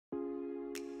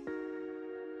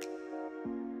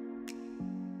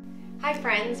Hi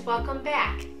friends, welcome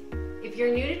back. If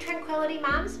you're new to Tranquility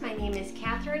Moms, my name is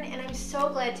Kathryn and I'm so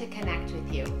glad to connect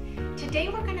with you. Today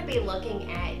we're going to be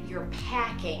looking at your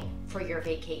packing for your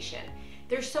vacation.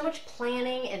 There's so much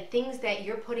planning and things that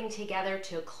you're putting together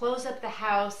to close up the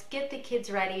house, get the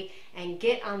kids ready, and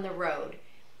get on the road.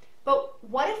 But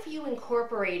what if you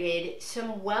incorporated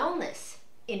some wellness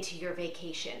into your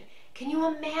vacation? Can you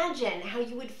imagine how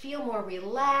you would feel more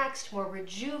relaxed, more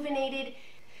rejuvenated?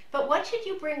 But what should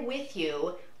you bring with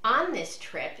you on this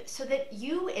trip so that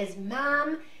you as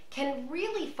mom can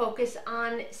really focus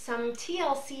on some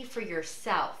TLC for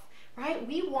yourself, right?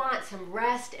 We want some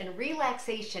rest and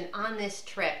relaxation on this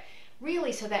trip,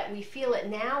 really so that we feel it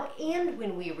now and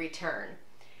when we return.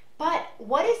 But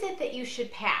what is it that you should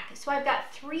pack? So I've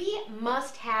got 3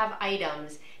 must-have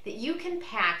items that you can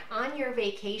pack on your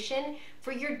vacation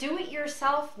for your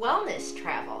do-it-yourself wellness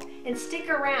travel. And stick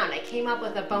around, I came up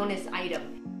with a bonus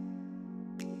item.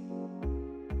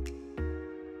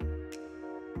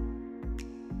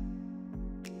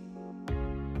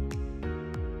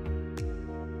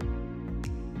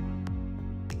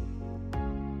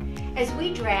 As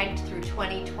we dragged through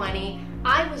 2020,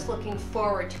 I was looking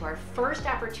forward to our first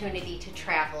opportunity to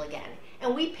travel again,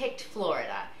 and we picked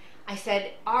Florida. I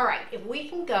said, all right, if we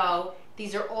can go,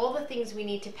 these are all the things we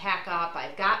need to pack up.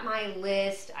 I've got my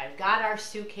list, I've got our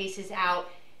suitcases out,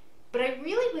 but I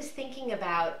really was thinking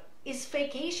about, is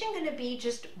vacation gonna be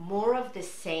just more of the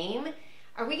same?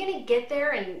 Are we gonna get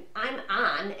there and I'm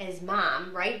on as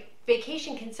mom, right?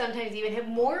 Vacation can sometimes even have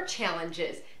more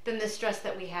challenges than the stress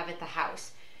that we have at the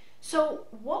house. So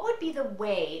what would be the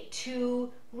way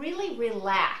to really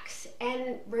relax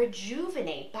and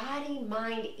rejuvenate body,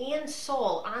 mind, and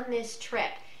soul on this trip?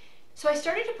 So I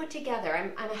started to put together,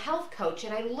 I'm a health coach,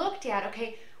 and I looked at,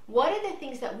 okay, what are the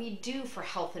things that we do for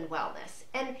health and wellness?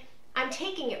 And I'm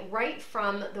taking it right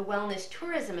from the Wellness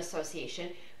Tourism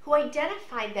Association, who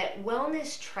identified that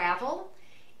wellness travel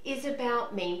is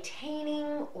about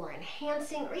maintaining or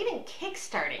enhancing or even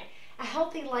kickstarting a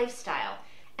healthy lifestyle.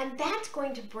 And that's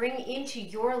going to bring into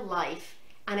your life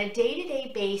on a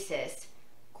day-to-day basis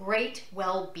great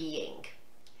well-being.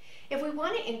 If we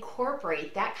want to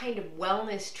incorporate that kind of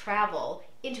wellness travel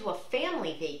into a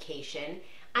family vacation,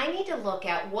 I need to look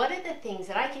at what are the things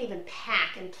that I can even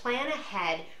pack and plan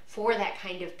ahead for that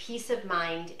kind of peace of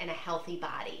mind and a healthy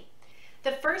body.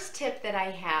 The first tip that I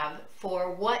have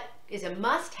for what is a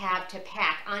must-have to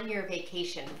pack on your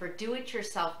vacation for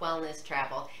do-it-yourself wellness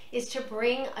travel is to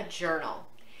bring a journal.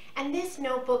 And this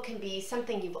notebook can be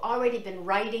something you've already been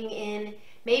writing in.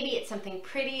 Maybe it's something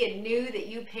pretty and new that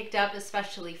you picked up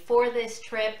especially for this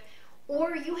trip,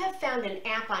 or you have found an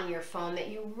app on your phone that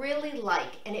you really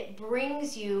like and it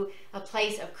brings you a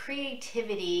place of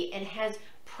creativity and has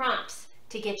prompts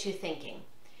to get you thinking.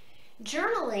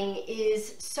 Journaling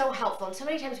is so helpful, and so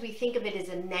many times we think of it as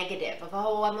a negative of,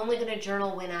 oh, I'm only going to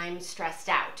journal when I'm stressed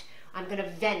out. I'm going to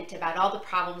vent about all the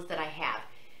problems that I have.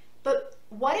 But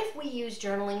what if we use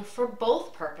journaling for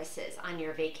both purposes on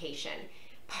your vacation?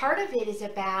 Part of it is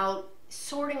about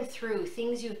sorting through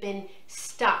things you've been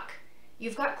stuck.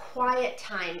 You've got quiet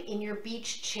time in your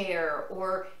beach chair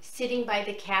or sitting by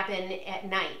the cabin at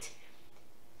night.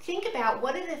 Think about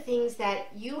what are the things that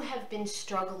you have been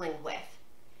struggling with.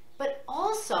 But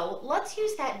also, let's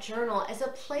use that journal as a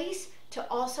place to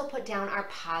also put down our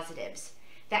positives.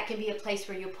 That can be a place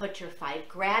where you put your 5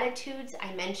 gratitudes.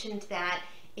 I mentioned that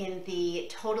in the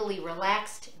Totally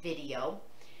Relaxed video.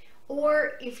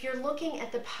 Or if you're looking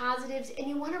at the positives and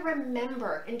you want to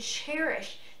remember and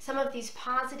cherish some of these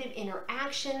positive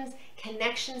interactions,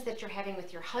 connections that you're having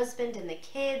with your husband and the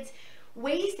kids,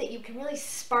 ways that you can really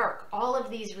spark all of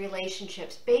these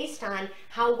relationships based on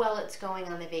how well it's going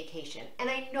on the vacation. And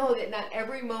I know that not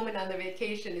every moment on the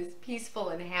vacation is peaceful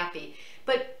and happy,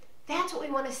 but that's what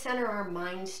we want to center our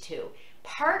minds to.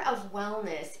 Part of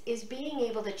wellness is being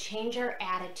able to change our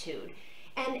attitude,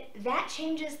 and that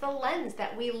changes the lens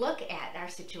that we look at our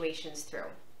situations through.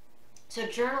 So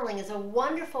journaling is a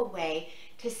wonderful way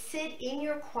to sit in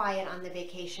your quiet on the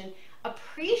vacation,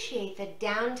 appreciate the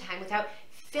downtime without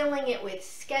filling it with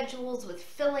schedules, with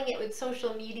filling it with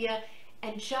social media,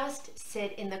 and just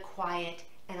sit in the quiet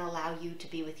and allow you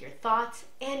to be with your thoughts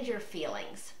and your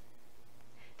feelings.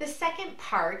 The second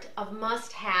part of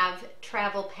must-have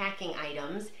travel packing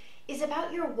items is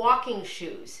about your walking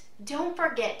shoes. Don't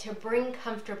forget to bring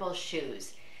comfortable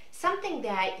shoes. Something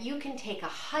that you can take a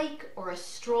hike or a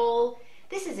stroll.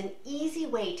 This is an easy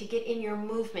way to get in your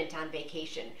movement on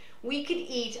vacation. We could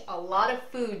eat a lot of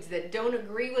foods that don't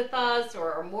agree with us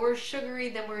or are more sugary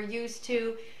than we're used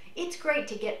to. It's great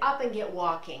to get up and get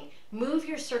walking. Move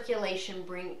your circulation,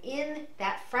 bring in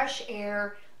that fresh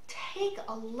air, take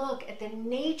a look at the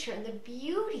nature and the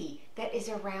beauty that is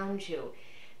around you.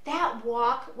 That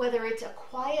walk, whether it's a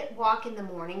quiet walk in the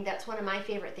morning, that's one of my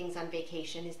favorite things on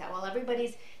vacation, is that while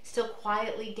everybody's still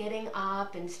quietly getting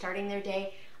up and starting their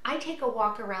day, I take a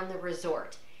walk around the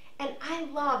resort. And I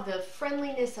love the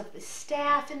friendliness of the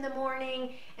staff in the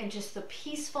morning and just the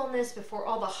peacefulness before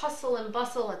all the hustle and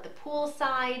bustle at the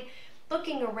poolside,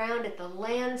 looking around at the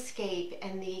landscape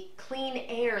and the clean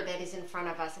air that is in front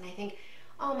of us. And I think,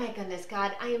 oh my goodness,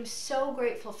 God, I am so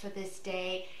grateful for this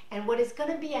day and what is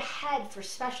going to be ahead for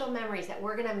special memories that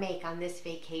we're going to make on this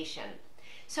vacation.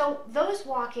 So those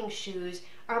walking shoes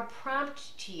are a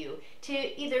prompt to you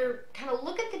to either kind of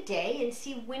look at the day and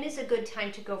see when is a good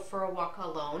time to go for a walk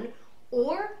alone,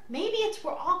 or maybe it's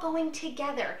we're all going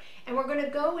together and we're going to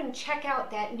go and check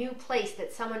out that new place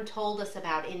that someone told us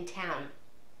about in town.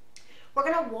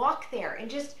 We're going to walk there and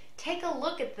just take a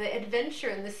look at the adventure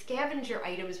and the scavenger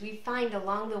items we find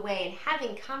along the way and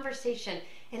having conversation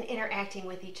and interacting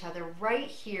with each other right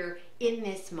here in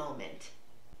this moment.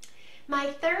 My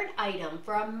third item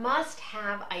for a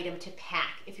must-have item to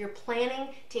pack if you're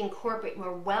planning to incorporate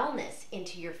more wellness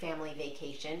into your family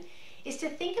vacation is to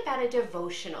think about a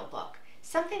devotional book,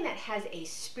 something that has a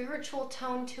spiritual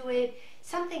tone to it,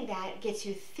 something that gets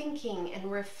you thinking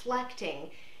and reflecting,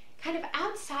 kind of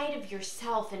outside of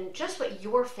yourself and just what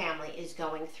your family is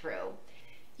going through.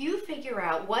 You figure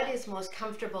out what is most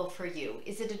comfortable for you.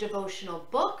 Is it a devotional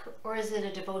book or is it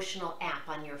a devotional app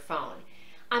on your phone?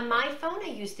 On my phone, I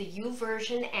use the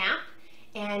YouVersion app,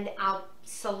 and I'll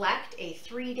select a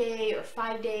 3-day or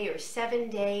 5-day or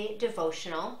 7-day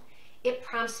devotional. It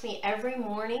prompts me every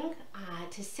morning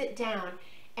to sit down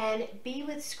and be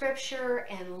with scripture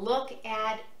and look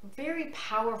at very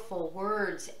powerful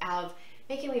words of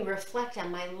making me reflect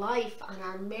on my life, on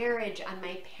our marriage, on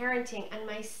my parenting, on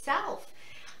myself.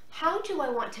 How do I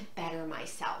want to better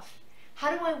myself?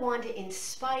 How do I want to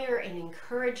inspire and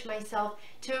encourage myself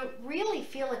to really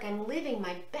feel like I'm living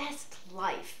my best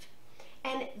life?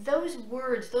 And those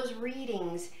words, those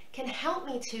readings can help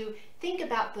me to think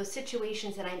about those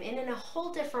situations that I'm in a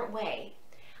whole different way.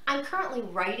 I'm currently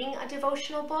writing a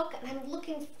devotional book, and I'm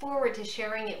looking forward to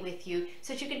sharing it with you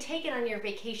so that you can take it on your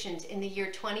vacations in the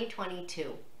year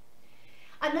 2022.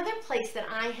 Another place that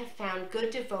I have found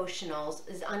good devotionals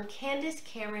is on Candace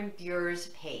Cameron Bure's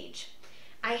page.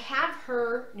 I have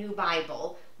her new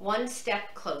Bible, One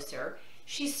Step Closer.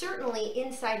 She certainly,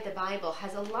 inside the Bible,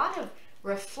 has a lot of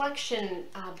reflection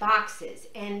boxes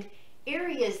and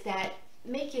areas that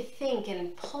make you think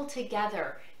and pull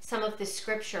together some of the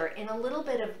scripture in a little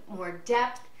bit of more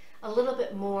depth, a little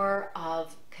bit more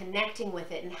of connecting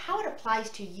with it and how it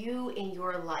applies to you in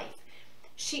your life.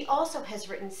 She also has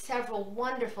written several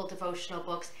wonderful devotional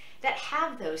books that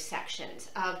have those sections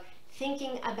of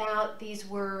thinking about these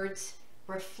words,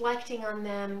 reflecting on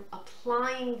them,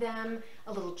 applying them,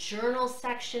 a little journal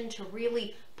section to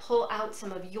really pull out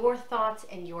some of your thoughts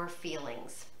and your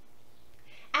feelings.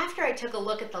 After I took a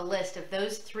look at the list of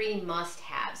those 3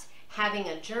 must-haves, having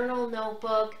a journal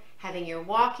notebook, having your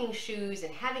walking shoes,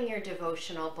 and having your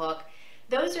devotional book,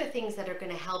 those are things that are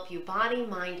going to help you body,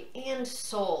 mind, and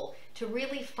soul to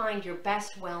really find your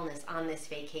best wellness on this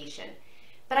vacation.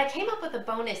 But I came up with a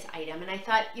bonus item, and I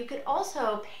thought you could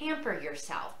also pamper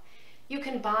yourself. You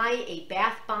can buy a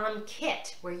bath bomb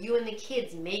kit where you and the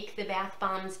kids make the bath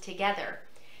bombs together.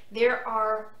 There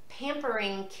are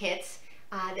pampering kits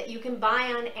that you can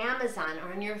buy on Amazon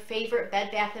or on your favorite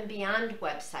Bed Bath & Beyond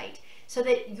website so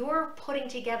that you're putting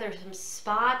together some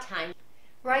spa time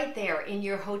right there in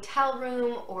your hotel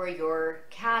room or your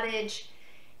cottage,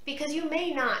 because you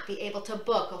may not be able to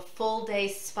book a full day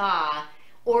spa,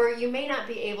 or you may not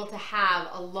be able to have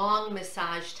a long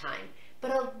massage time.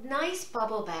 But a nice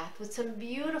bubble bath with some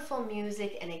beautiful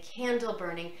music and a candle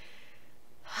burning,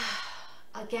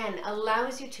 again,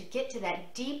 allows you to get to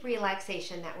that deep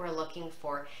relaxation that we're looking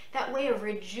for, that way of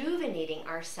rejuvenating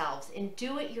ourselves in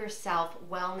do-it-yourself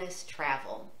wellness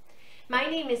travel. My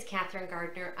name is Kathryn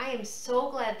Gardner. I am so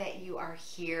glad that you are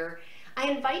here. I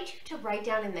invite you to write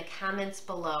down in the comments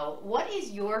below, what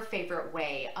is your favorite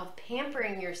way of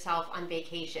pampering yourself on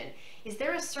vacation? Is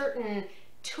there a certain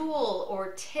tool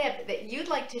or tip that you'd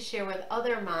like to share with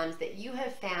other moms that you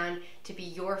have found to be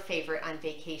your favorite on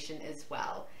vacation as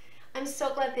well? I'm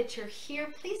so glad that you're here.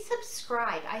 Please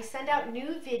subscribe. I send out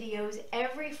new videos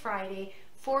every Friday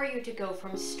for you to go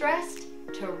from stressed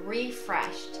to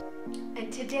refreshed.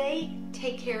 And today,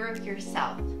 take care of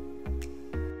yourself.